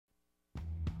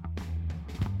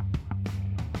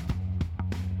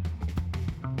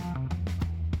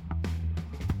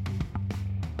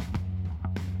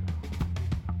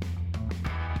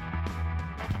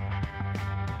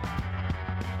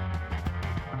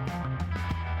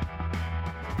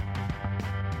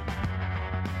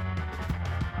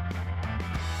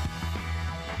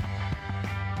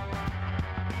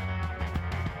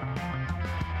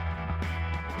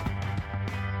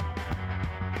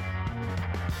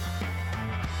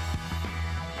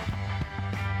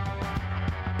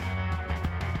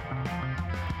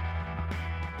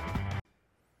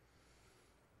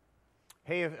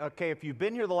Hey, okay, if you've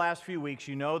been here the last few weeks,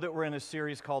 you know that we're in a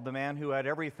series called The Man Who Had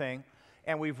Everything,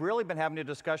 and we've really been having a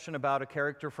discussion about a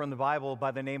character from the Bible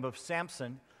by the name of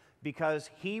Samson, because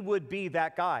he would be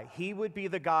that guy. He would be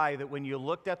the guy that when you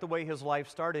looked at the way his life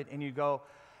started and you go,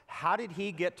 how did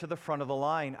he get to the front of the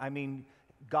line? I mean,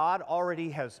 God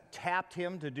already has tapped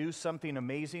him to do something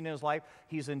amazing in his life.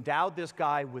 He's endowed this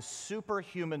guy with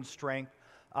superhuman strength.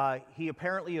 He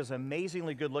apparently is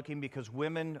amazingly good looking because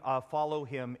women follow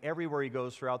him everywhere he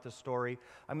goes throughout the story.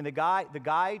 I mean, the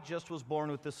guy just was born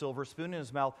with the silver spoon in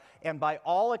his mouth. And by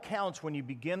all accounts, when you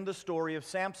begin the story of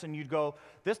Samson, you'd go,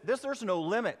 there's no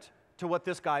limit to what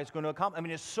this guy is going to accomplish. I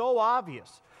mean, it's so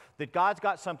obvious that God's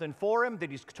got something for him,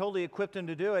 that he's totally equipped him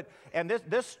to do it. And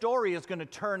this story is going to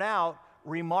turn out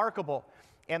remarkable.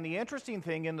 And the interesting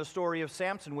thing in the story of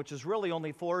Samson, which is really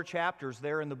only 4 chapters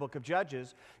there in the book of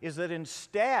Judges, is that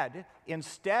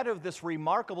instead of this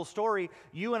remarkable story,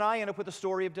 you and I end up with a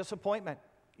story of disappointment.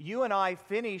 You and I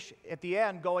finish at the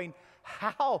end going,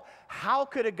 how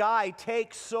could a guy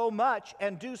take so much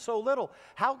and do so little?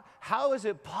 How is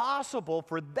it possible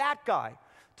for that guy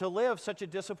to live such a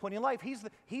disappointing life?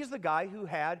 He's the guy who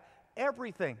had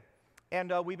everything.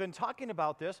 And we've been talking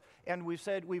about this, and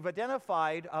we've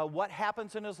identified what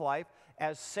happens in his life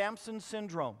as Samson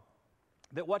syndrome.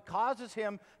 That what causes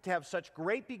him to have such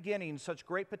great beginnings, such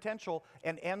great potential,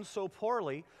 and end so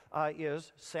poorly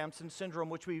is Samson syndrome,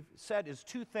 which we've said is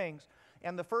 2 things.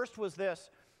 And the first was this,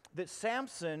 that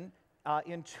Samson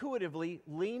intuitively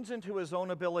leans into his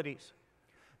own abilities.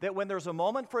 That when there's a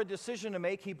moment for a decision to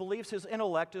make, he believes his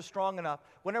intellect is strong enough.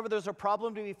 Whenever there's a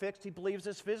problem to be fixed, he believes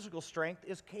his physical strength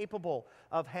is capable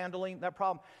of handling that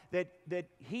problem. That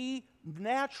he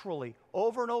naturally,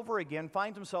 over and over again,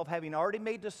 finds himself having already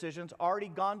made decisions, already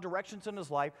gone directions in his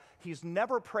life. He's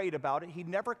never prayed about it. He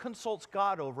never consults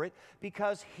God over it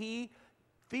because he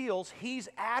feels he's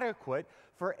adequate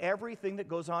for everything that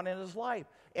goes on in his life.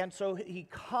 And so he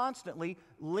constantly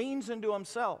leans into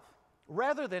himself,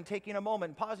 rather than taking a moment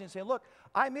and pausing and saying, look,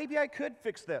 maybe I could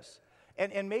fix this,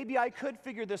 and maybe I could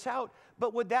figure this out,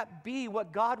 but would that be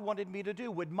what God wanted me to do?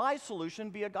 Would my solution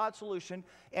be a God solution?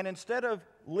 And instead of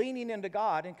leaning into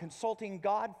God and consulting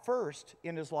God first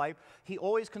in his life, he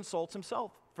always consults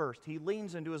himself first. He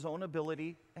leans into his own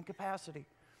ability and capacity.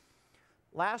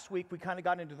 Last week, we kind of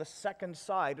got into the second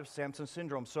side of Samson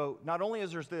syndrome. So not only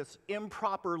is there this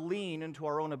improper lean into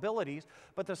our own abilities,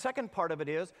 but the second part of it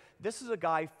is, this is a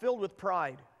guy filled with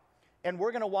pride. And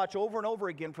we're going to watch over and over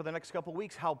again for the next couple of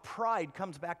weeks how pride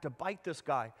comes back to bite this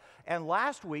guy. And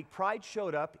last week, pride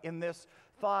showed up in this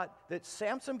thought that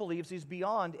Samson believes he's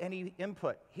beyond any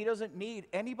input. He doesn't need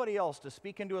anybody else to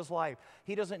speak into his life.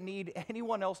 He doesn't need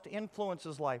anyone else to influence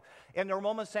his life. And there are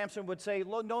moments Samson would say,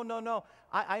 no,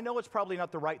 I know it's probably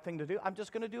not the right thing to do. I'm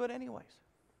just going to do it anyways.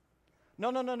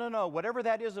 No. Whatever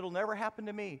that is, it'll never happen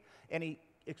to me. And he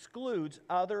excludes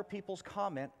other people's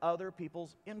comment, other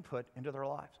people's input into their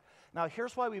lives. Now,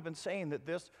 here's why we've been saying that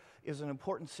this is an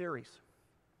important series.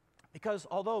 Because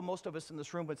although most of us in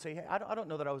this room would say, hey, I don't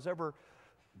know that I was ever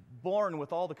born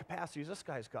with all the capacities this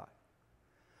guy's got,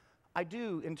 I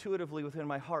do intuitively within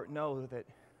my heart know that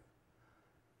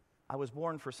I was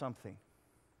born for something,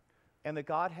 and that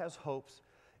God has hopes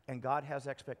and God has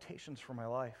expectations for my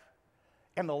life.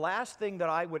 And the last thing that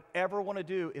I would ever want to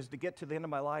do is to get to the end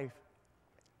of my life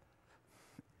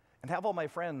and have all my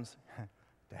friends,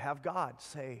 to have God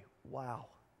say, wow,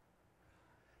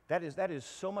 that is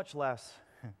so much less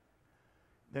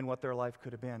than what their life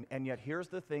could have been. And yet here's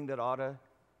the thing that ought to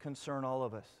concern all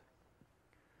of us.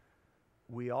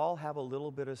 We all have a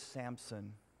little bit of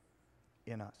Samson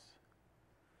in us.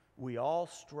 We all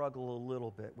struggle a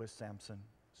little bit with Samson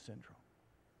syndrome.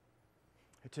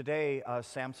 Today,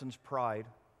 Samson's pride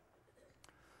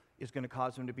is going to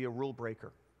cause him to be a rule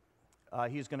breaker.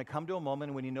 He's going to come to a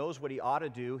moment when he knows what he ought to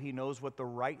do. He knows what the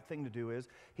right thing to do is.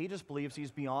 He just believes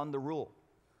he's beyond the rule.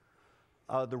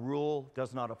 The rule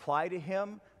does not apply to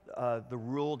him. The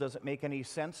rule doesn't make any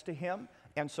sense to him.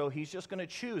 And so he's just going to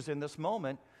choose in this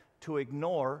moment to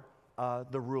ignore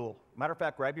the rule. Matter of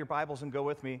fact, grab your Bibles and go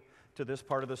with me to this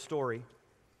part of the story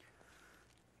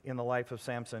in the life of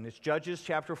Samson. It's Judges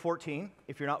chapter 14.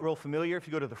 If you're not real familiar, if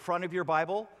you go to the front of your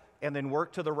Bible and then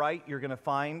work to the right, you're going to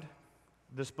find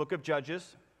this book of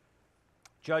Judges.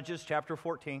 Judges chapter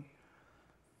 14.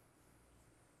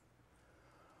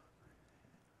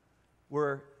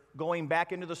 We're going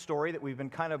back into the story that we've been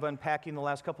kind of unpacking the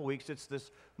last couple weeks. It's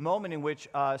this moment in which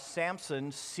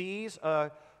Samson sees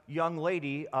a young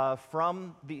lady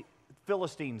from the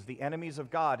Philistines, the enemies of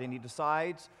God, and he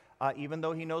decides, even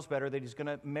though he knows better, that he's going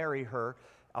to marry her.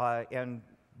 And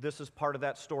this is part of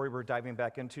that story we're diving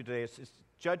back into today. It's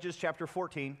Judges chapter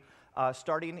 14.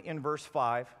 starting in verse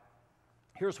 5.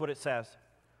 Here's what it says.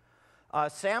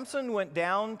 Samson went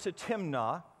down to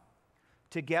Timnah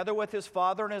together with his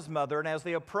father and his mother, and as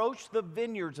they approached the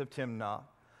vineyards of Timnah,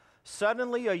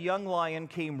 suddenly a young lion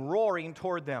came roaring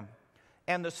toward them,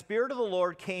 and the Spirit of the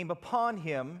Lord came upon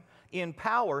him in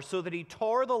power, so that he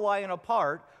tore the lion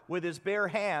apart with his bare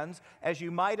hands, as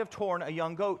you might have torn a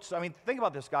young goat. So, I mean, think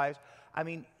about this, guys. I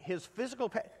mean, his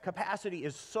physical capacity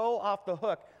is so off the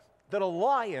hook that a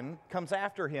lion comes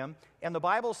after him, and the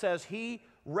Bible says he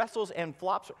wrestles and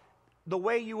flops the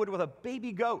way you would with a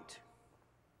baby goat.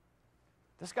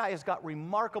 This guy has got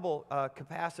remarkable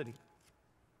capacity.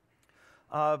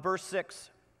 Verse 6.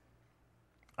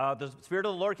 The Spirit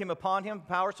of the Lord came upon him,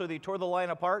 power, so that he tore the lion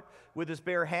apart with his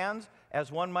bare hands,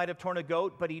 as one might have torn a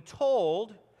goat. But he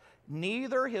told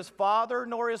neither his father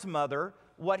nor his mother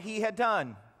what he had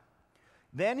done.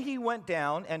 Then he went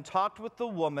down and talked with the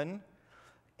woman,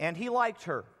 and he liked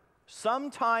her. Some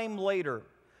time later,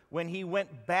 when he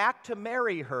went back to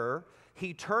marry her,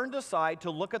 he turned aside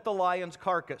to look at the lion's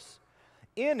carcass.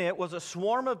 In it was a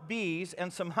swarm of bees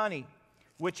and some honey,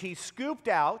 which he scooped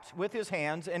out with his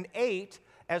hands and ate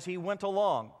as he went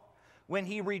along. When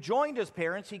he rejoined his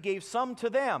parents, he gave some to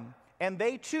them, and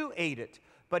they too ate it.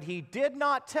 But he did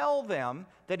not tell them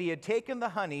that he had taken the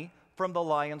honey from the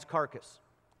lion's carcass.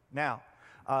 Now,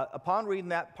 upon reading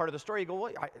that part of the story, you go,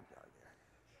 well,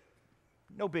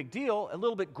 no big deal, a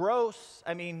little bit gross.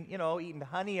 I mean, you know, eating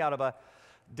honey out of a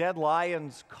dead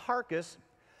lion's carcass.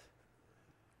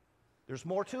 There's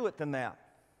more to it than that.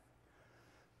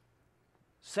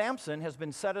 Samson has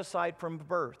been set aside from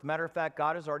birth. Matter of fact,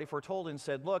 God has already foretold and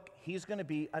said, look, he's going to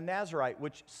be a Nazirite,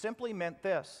 which simply meant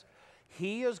this.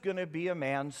 He is going to be a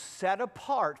man set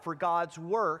apart for God's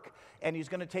work, and he's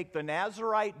going to take the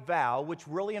Nazirite vow, which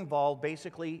really involved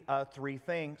basically three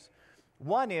things.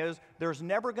 One is there's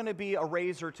never going to be a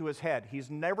razor to his head.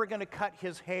 He's never going to cut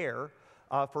his hair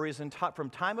from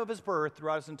time of his birth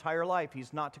throughout his entire life.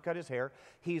 He's not to cut his hair.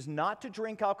 He's not to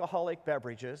drink alcoholic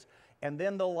beverages. And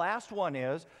then the last one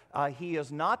is he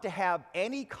is not to have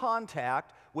any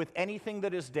contact with anything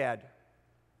that is dead.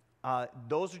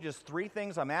 Those are just three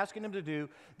things I'm asking him to do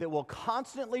that will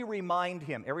constantly remind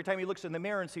him. Every time he looks in the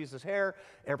mirror and sees his hair,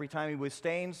 every time he was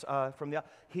stains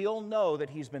he'll know that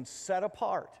he's been set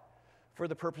apart for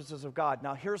the purposes of God.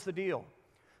 Now, here's the deal.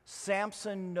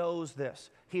 Samson knows this.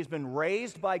 He's been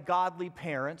raised by godly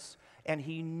parents, and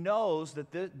he knows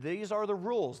that these are the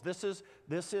rules. This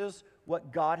is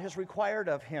what God has required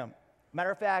of him.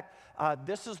 Matter of fact,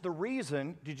 this is the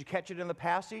reason, did you catch it in the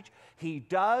passage? He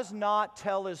does not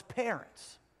tell his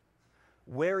parents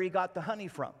where he got the honey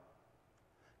from,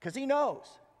 because he knows.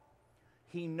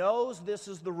 He knows this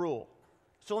is the rule.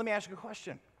 So let me ask you a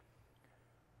question.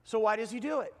 So why does he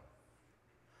do it?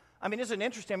 I mean, isn't it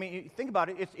interesting? I mean, you think about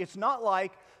it. It's not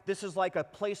like this is like a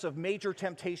place of major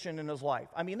temptation in his life.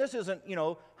 I mean, this isn't,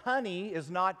 honey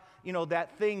is not,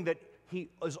 that thing that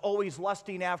he is always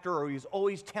lusting after or he's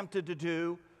always tempted to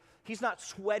do. He's not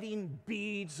sweating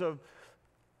beads of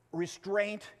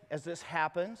restraint as this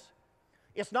happens.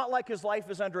 It's not like his life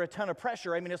is under a ton of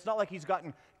pressure. I mean, it's not like he's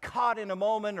gotten caught in a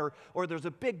moment or there's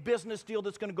a big business deal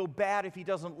that's going to go bad if he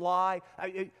doesn't lie.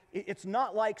 It's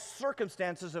not like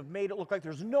circumstances have made it look like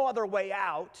there's no other way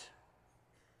out.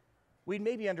 We'd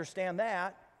maybe understand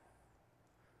that.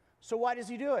 So why does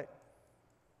he do it?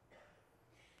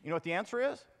 You know what the answer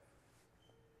is?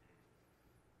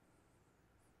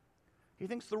 He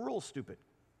thinks the rule's stupid.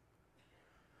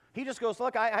 He just goes,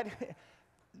 look,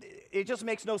 it just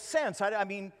makes no sense. I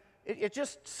mean, it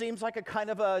just seems like a kind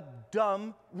of a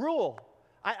dumb rule.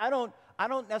 I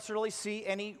don't necessarily see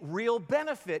any real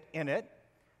benefit in it,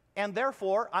 and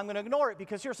therefore I'm going to ignore it,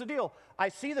 because here's the deal. I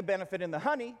see the benefit in the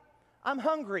honey. I'm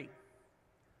hungry.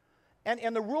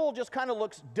 And the rule just kind of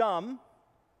looks dumb.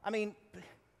 I mean,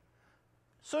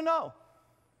 so no,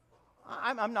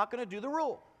 I'm not going to do the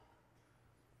rule.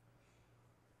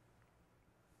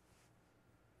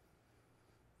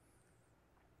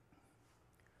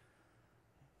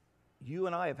 You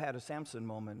and I have had a Samson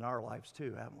moment in our lives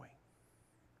too, haven't we?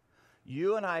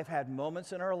 You and I have had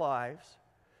moments in our lives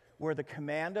where the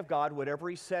command of God, whatever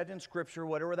he said in Scripture,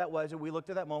 whatever that was, and we looked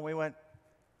at that moment, we went,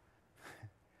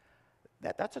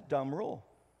 that's a dumb rule.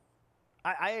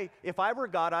 If I were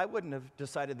God, I wouldn't have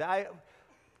decided that.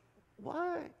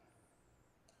 Why?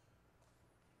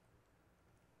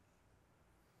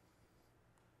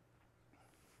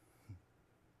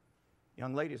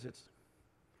 Young ladies,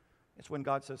 it's when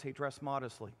God says, hey, dress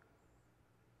modestly.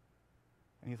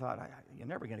 And you thought, you're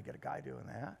never going to get a guy doing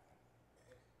that.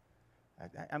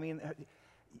 I mean,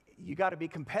 you got to be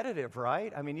competitive,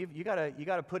 right? I mean, you got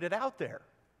to put it out there.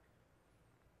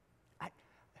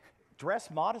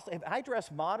 dress modestly. If I dress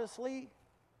modestly,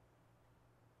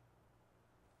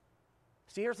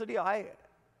 see, here's the deal.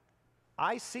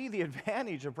 I see the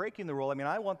advantage of breaking the rule. I mean,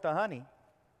 I want the honey,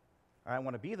 or I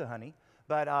want to be the honey,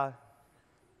 but I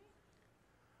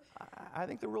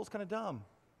think the rule's kind of dumb.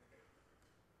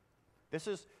 This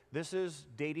is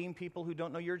dating people who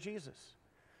don't know you're Jesus.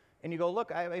 And you go,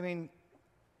 look, I mean,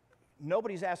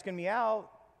 nobody's asking me out,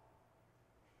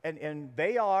 and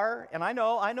they are, and I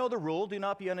know the rule, do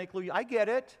not be unequal. I get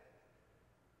it,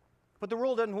 but the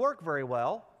rule doesn't work very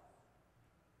well.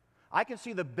 I can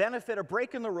see the benefit of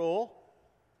breaking the rule.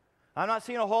 I'm not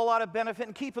seeing a whole lot of benefit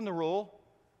in keeping the rule.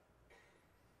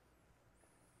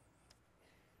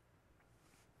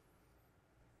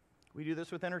 We do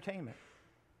this with entertainment.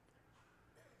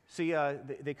 See,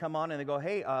 they come on and they go,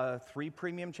 hey, 3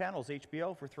 premium channels,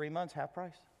 HBO for 3 months, half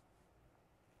price.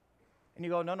 And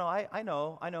you go, no, I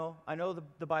know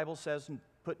the Bible says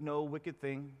put no wicked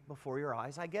thing before your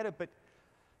eyes. I get it, but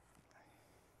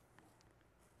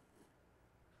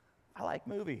I like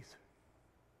movies.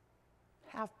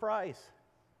 Half price.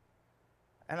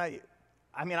 And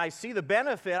I mean, I see the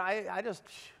benefit.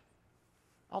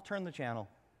 I'll turn the channel.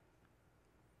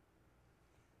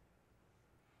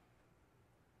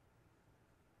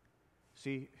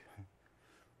 See,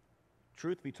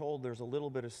 truth be told, there's a little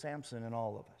bit of Samson in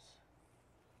all of us.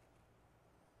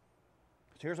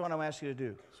 So here's what I'm asking you to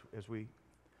do.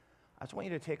 I just want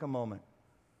you to take a moment.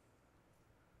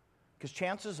 Because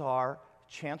chances are,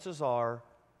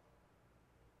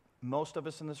 most of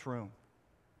us in this room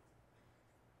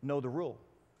know the rule.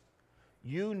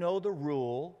 You know the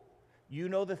rule. You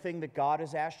know the thing that God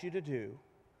has asked you to do.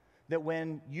 That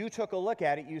when you took a look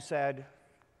at it, you said,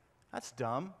 that's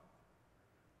dumb.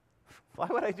 Why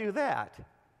would I do that?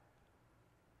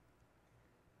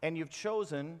 And you've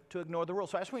chosen to ignore the rule.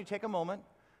 So I just want you to take a moment.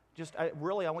 I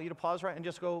want you to pause right and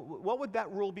just go, what would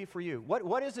that rule be for you?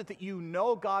 What is it that you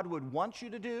know God would want you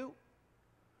to do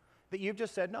that you've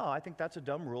just said, no, I think that's a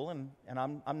dumb rule and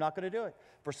I'm not going to do it?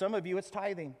 For some of you, it's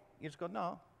tithing. You just go,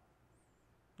 no,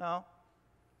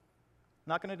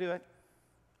 not going to do it.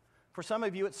 For some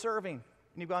of you, it's serving.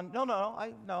 And you've gone,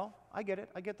 no, I get it.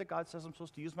 I get that God says I'm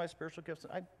supposed to use my spiritual gifts,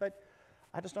 but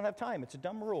I just don't have time. It's a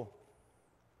dumb rule.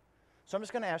 So I'm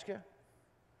just going to ask you,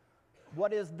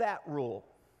 what is that rule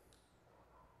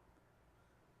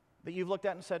that you've looked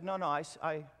at and said, no,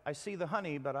 I see the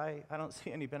honey, but I don't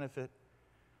see any benefit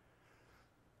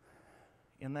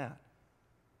in that?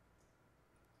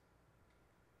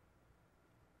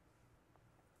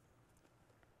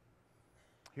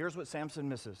 Here's what Samson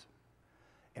misses,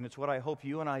 and it's what I hope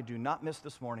you and I do not miss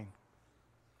this morning.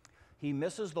 He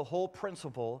misses the whole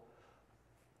principle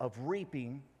of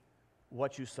reaping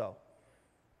what you sow.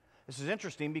 This is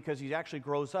interesting because he actually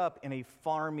grows up in a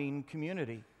farming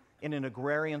community, in an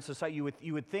agrarian society.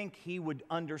 You would think he would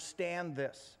understand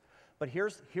this. But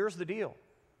here's the deal.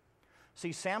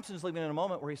 See, Samson's living in a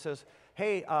moment where he says,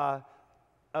 hey,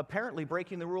 apparently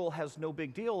breaking the rule has no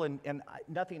big deal, and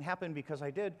nothing happened because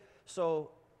I did, so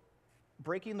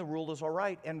breaking the rule is all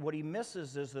right. And what he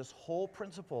misses is this whole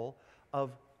principle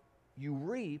of you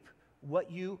reap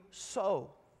what you sow.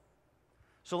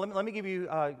 So let me give you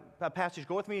a passage.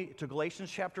 Go with me to Galatians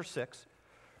chapter 6,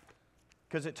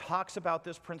 because it talks about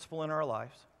this principle in our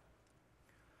lives.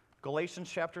 Galatians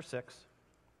chapter 6.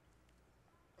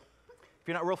 If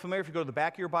you're not real familiar, if you go to the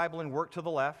back of your Bible and work to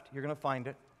the left, you're going to find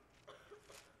it.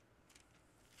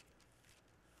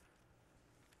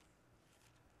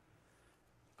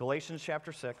 Galatians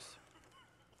chapter 6.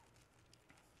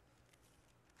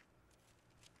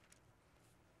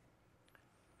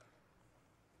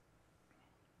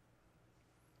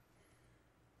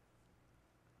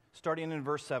 Starting in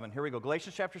verse 7. Here we go.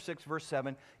 Galatians chapter 6, verse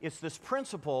 7. It's this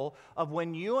principle of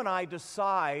when you and I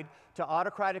decide to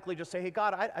autocratically just say, hey,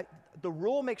 God, the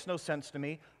rule makes no sense to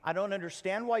me. I don't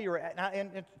understand why you're at.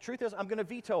 And the truth is, I'm going to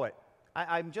veto it.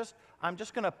 I'm just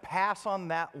going to pass on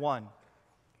that one.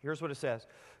 Here's what it says.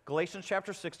 Galatians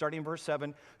chapter 6, starting in verse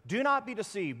 7. Do not be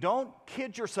deceived. Don't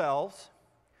kid yourselves.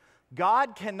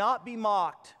 God cannot be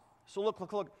mocked. So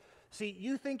look. See,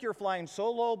 you think you're flying so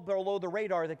low below the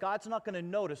radar that God's not going to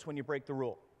notice when you break the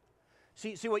rule.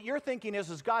 See, what you're thinking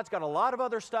is God's got a lot of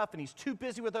other stuff and he's too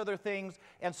busy with other things,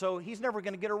 and so he's never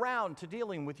going to get around to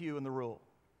dealing with you and the rule.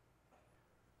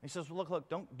 He says, well,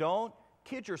 look, don't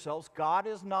kid yourselves. God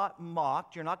is not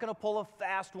mocked. You're not going to pull a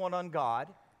fast one on God.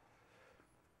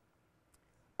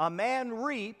 A man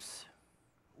reaps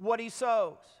what he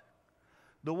sows.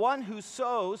 The one who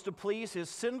sows to please his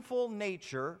sinful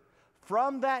nature,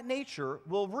 from that nature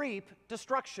will reap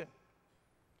destruction.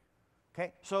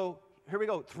 Okay, so here we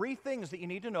go. 3 things that you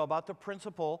need to know about the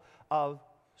principle of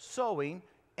sowing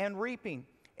and reaping.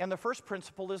 And the first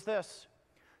principle is this,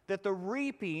 that the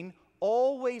reaping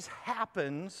always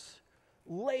happens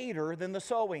later than the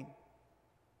sowing.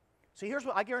 See, here's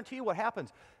what I guarantee you what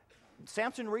happens.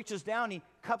 Samson reaches down, he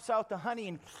cups out the honey,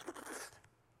 and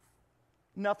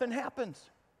nothing happens.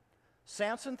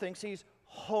 Samson thinks he's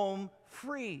home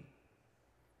free.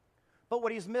 But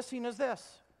what he's missing is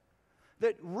this,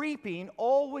 that reaping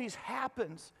always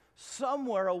happens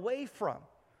somewhere away from.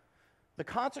 The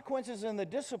consequences and the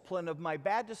discipline of my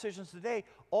bad decisions today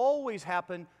always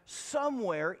happen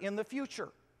somewhere in the future.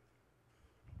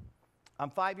 I'm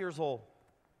 5 years old.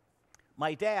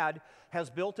 My dad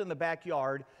has built in the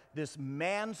backyard this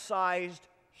man-sized,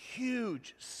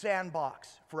 huge sandbox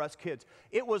for us kids.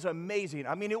 It was amazing.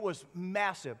 I mean, it was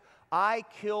massive. I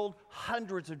killed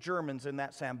hundreds of Germans in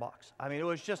that sandbox. I mean, it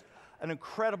was just an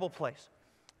incredible place.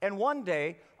 And one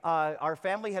day, our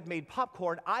family had made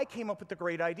popcorn. I came up with the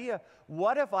great idea.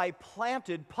 What if I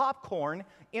planted popcorn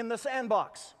in the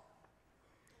sandbox?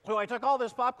 So I took all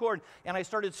this popcorn and I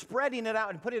started spreading it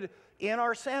out and put it in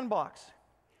our sandbox.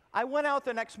 I went out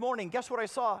the next morning. Guess what I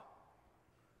saw?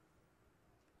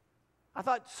 I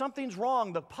thought, something's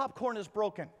wrong. The popcorn is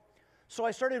broken. So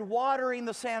I started watering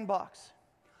the sandbox.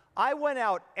 I went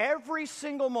out every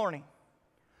single morning,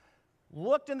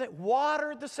 looked in it,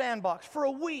 watered the sandbox for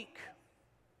a week.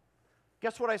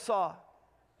 Guess what I saw?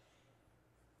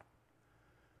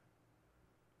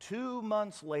 2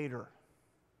 months later,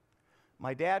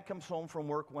 my dad comes home from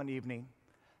work one evening,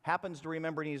 happens to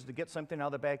remember he needs to get something out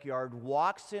of the backyard,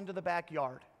 walks into the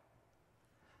backyard.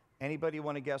 Anybody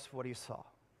want to guess what he saw?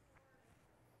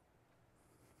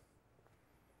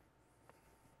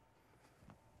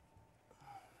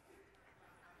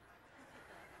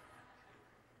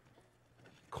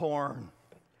 Corn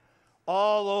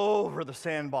all over the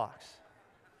sandbox.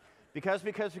 Because,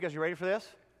 you ready for this?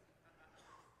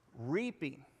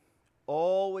 Reaping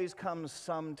always comes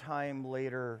sometime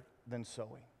later than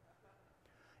sowing.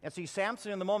 And see,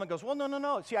 Samson in the moment goes, well,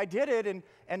 no. See, I did it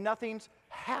and nothing's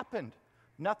happened.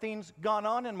 Nothing's gone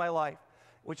on in my life.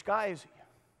 Which, guys,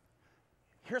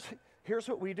 here's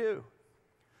what we do.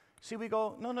 See, we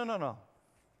go, no.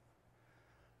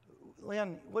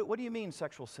 Leon, what do you mean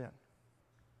sexual sin?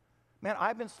 Man,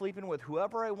 I've been sleeping with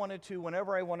whoever I wanted to,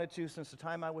 whenever I wanted to, since the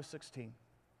time I was 16.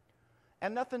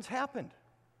 And nothing's happened.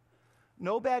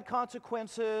 No bad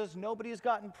consequences. Nobody's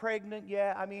gotten pregnant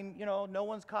yet. I mean, no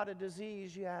one's caught a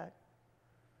disease yet.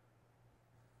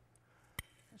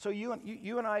 So you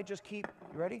and I just keep,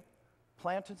 you ready?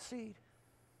 Planting seed.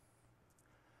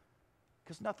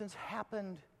 Because nothing's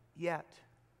happened yet.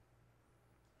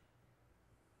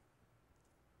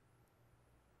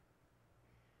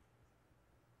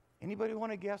 Anybody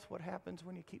want to guess what happens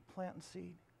when you keep planting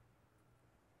seed?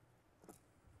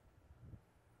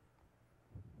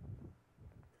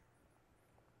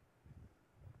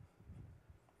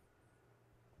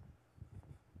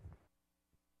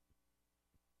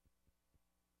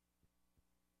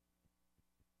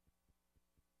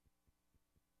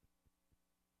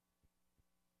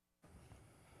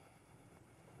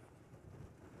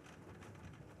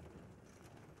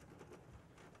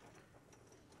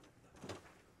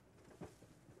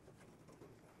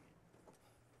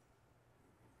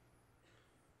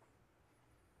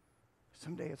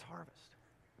 Someday it's harvest.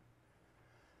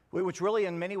 Which really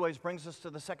in many ways brings us to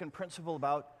the second principle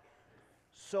about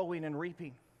sowing and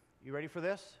reaping. You ready for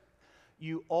this?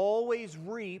 You always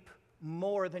reap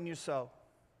more than you sow.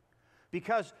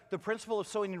 Because the principle of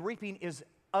sowing and reaping is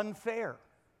unfair.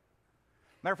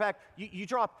 Matter of fact, you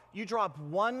drop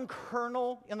one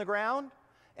kernel in the ground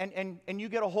and you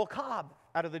get a whole cob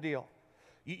out of the deal.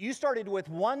 You started with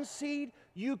one seed,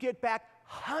 you get back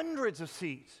hundreds of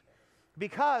seeds.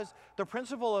 Because the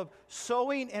principle of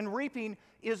sowing and reaping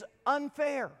is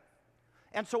unfair.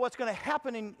 And so what's going to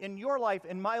happen in your life,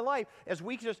 in my life, as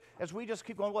we just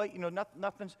keep going, well,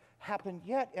 nothing's happened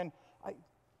yet. And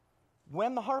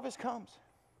when the harvest comes,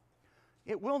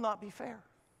 it will not be fair.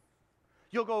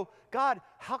 You'll go, God,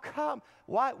 how come?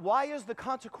 Why is the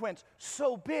consequence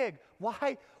so big?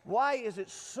 Why is it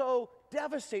so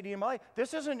devastating in my life?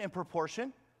 This isn't in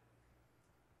proportion.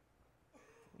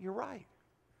 You're right.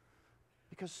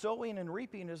 Because sowing and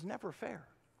reaping is never fair.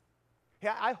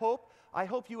 Yeah, I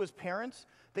hope you as parents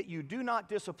that you do not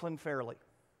discipline fairly.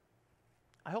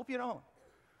 I hope you don't.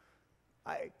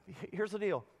 Here's the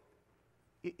deal.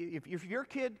 If your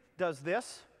kid does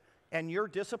this and your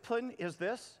discipline is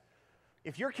this,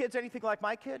 if your kid's anything like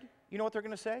my kid, you know what they're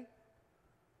going to say?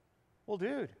 Well,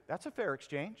 dude, that's a fair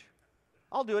exchange.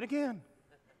 I'll do it again.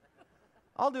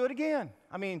 I'll do it again.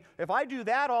 I mean, if I do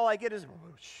that, all I get is,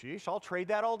 sheesh, I'll trade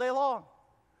that all day long.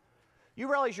 You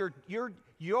realize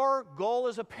your goal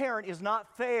as a parent is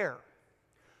not fair.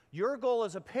 Your goal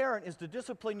as a parent is to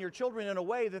discipline your children in a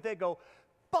way that they go,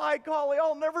 by golly,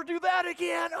 I'll never do that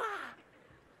again. Ah!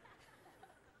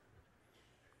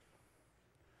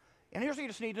 And here's what you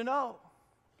just need to know.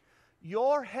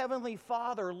 Your heavenly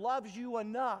Father loves you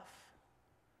enough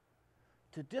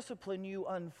to discipline you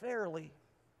unfairly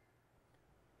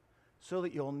so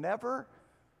that you'll never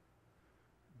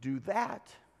do that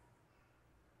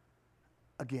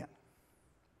again.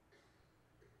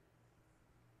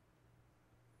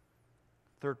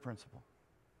 Third principle.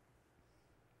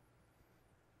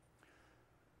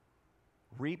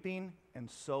 Reaping and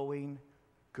sowing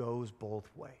goes both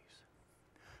ways.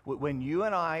 When you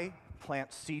and I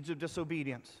plant seeds of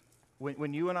disobedience,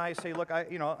 when you and I say, look,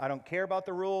 I don't care about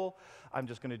the rule, I'm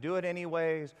just going to do it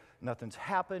anyways, nothing's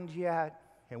happened yet,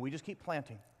 and we just keep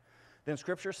planting, then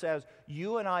Scripture says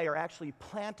you and I are actually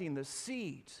planting the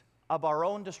seeds of our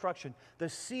own destruction, the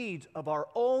seeds of our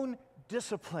own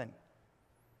discipline.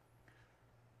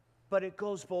 But it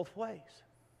goes both ways.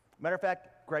 Matter of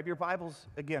fact, grab your Bibles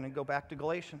again and go back to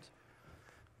Galatians.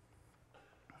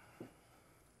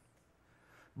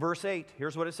 Verse 8,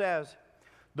 here's what it says.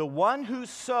 The one who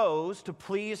sows to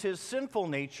please his sinful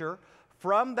nature,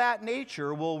 from that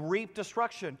nature will reap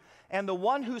destruction. And the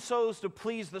one who sows to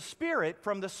please the Spirit,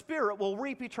 from the Spirit will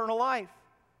reap eternal life.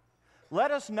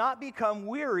 Let us not become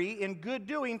weary in good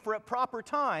doing, for at proper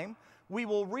time we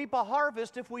will reap a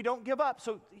harvest if we don't give up.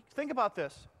 So think about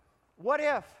this. What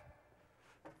if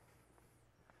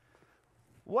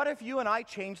you and I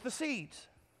changed the seeds?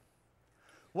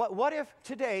 What if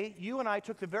today you and I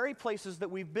took the very places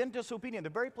that we've been disobedient, the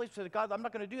very places that God, I'm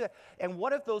not going to do that, and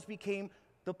what if those became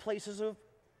the places of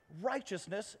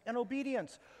righteousness and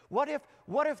obedience? What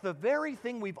if the very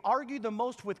thing we've argued the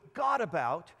most with God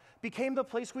about became the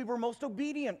place we were most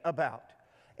obedient about?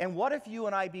 And what if you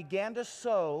and I began to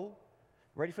sow,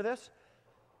 ready for this,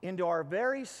 into our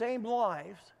very same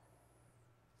lives,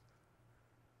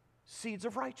 seeds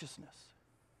of righteousness?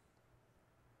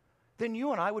 Then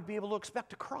you and I would be able to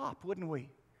expect a crop, wouldn't we?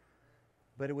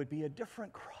 But it would be a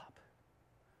different crop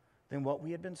than what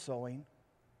we had been sowing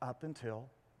up until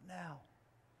now.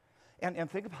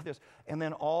 And think about this. And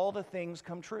then all the things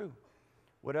come true.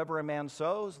 Whatever a man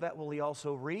sows, that will he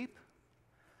also reap.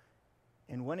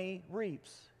 And when he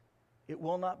reaps, it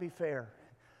will not be fair.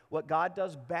 What God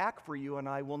does back for you and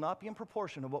I will not be in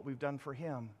proportion to what we've done for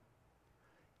him.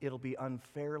 It'll be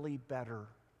unfairly better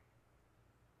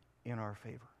in our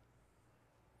favor.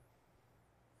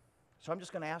 So I'm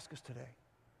just going to ask us today,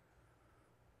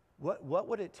 what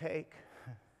would it take,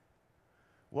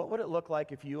 what would it look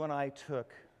like if you and I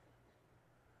took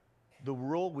the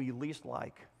rule we least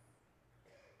like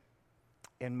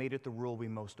and made it the rule we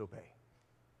most obey?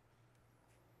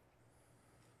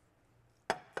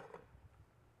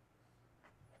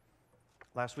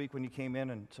 Last week when you came in,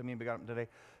 and some of you got them today,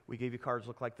 we gave you cards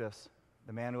look like this.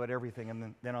 The man who had everything,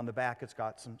 and then on the back it's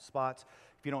got some spots.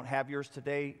 If you don't have yours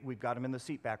today, we've got them in the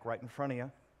seat back right in front of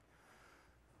you.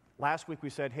 Last week we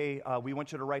said, hey, we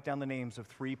want you to write down the names of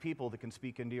 3 people that can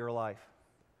speak into your life.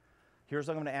 Here's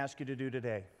what I'm going to ask you to do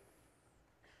today.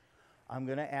 I'm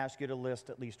going to ask you to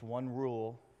list at least one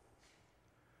rule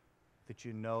that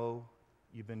you know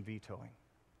you've been vetoing.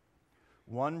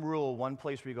 One rule, one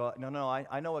place where you go, no,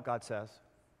 I know what God says.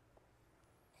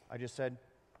 I just said,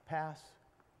 pass.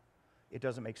 It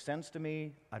doesn't make sense to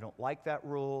me. I don't like that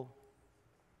rule.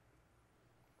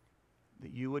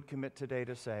 That you would commit today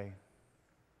to say,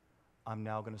 I'm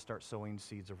now going to start sowing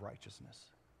seeds of righteousness.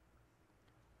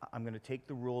 I'm going to take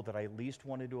the rule that I least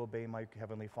wanted to obey my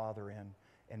Heavenly Father in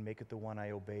and make it the one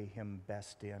I obey Him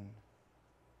best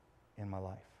in my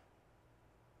life.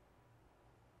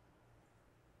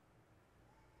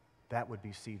 That would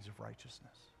be seeds of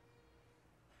righteousness.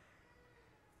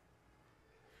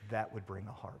 That would bring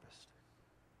a harvest.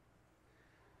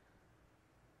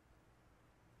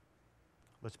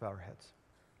 Let's bow our heads.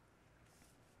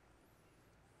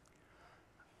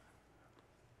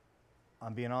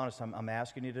 I'm being honest, I'm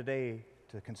asking you today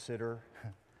to consider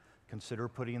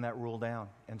putting that rule down.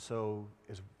 And so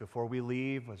before we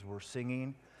leave, as we're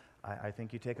singing, I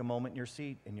think you take a moment in your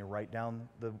seat and you write down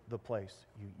the place.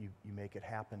 You make it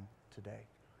happen today.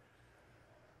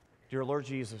 Dear Lord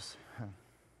Jesus,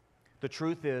 the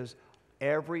truth is,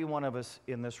 every one of us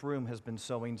in this room has been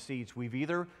sowing seeds. We've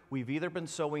either been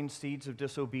sowing seeds of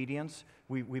disobedience.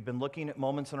 We've been looking at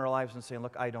moments in our lives and saying,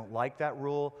 "Look, I don't like that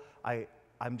rule.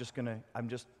 I'm just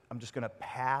gonna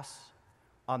pass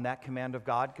on that command of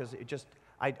God because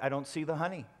I don't see the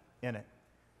honey in it."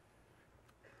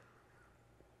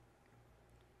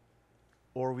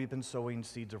 Or we've been sowing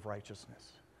seeds of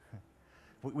righteousness.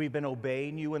 We've been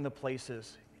obeying you in the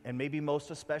places, and maybe most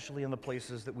especially in the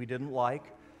places that we didn't like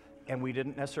and we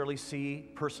didn't necessarily see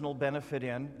personal benefit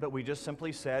in, but we just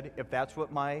simply said, if that's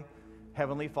what my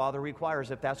Heavenly Father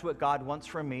requires, if that's what God wants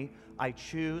from me, I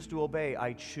choose to obey.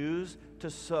 I choose to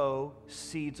sow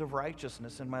seeds of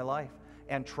righteousness in my life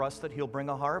and trust that He'll bring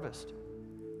a harvest.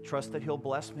 Trust that He'll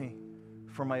bless me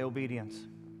for my obedience.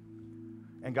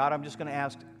 And God, I'm just going to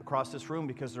ask across this room,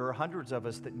 because there are hundreds of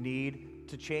us that need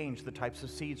to change the types of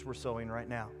seeds we're sowing right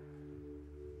now,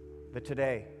 that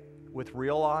today, with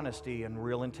real honesty and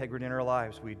real integrity in our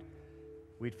lives,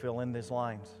 we'd fill in these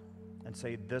lines and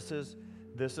say, this is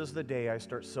the day I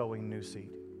start sowing new seed.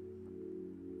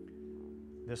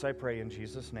 This I pray in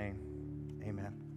Jesus' name. Amen.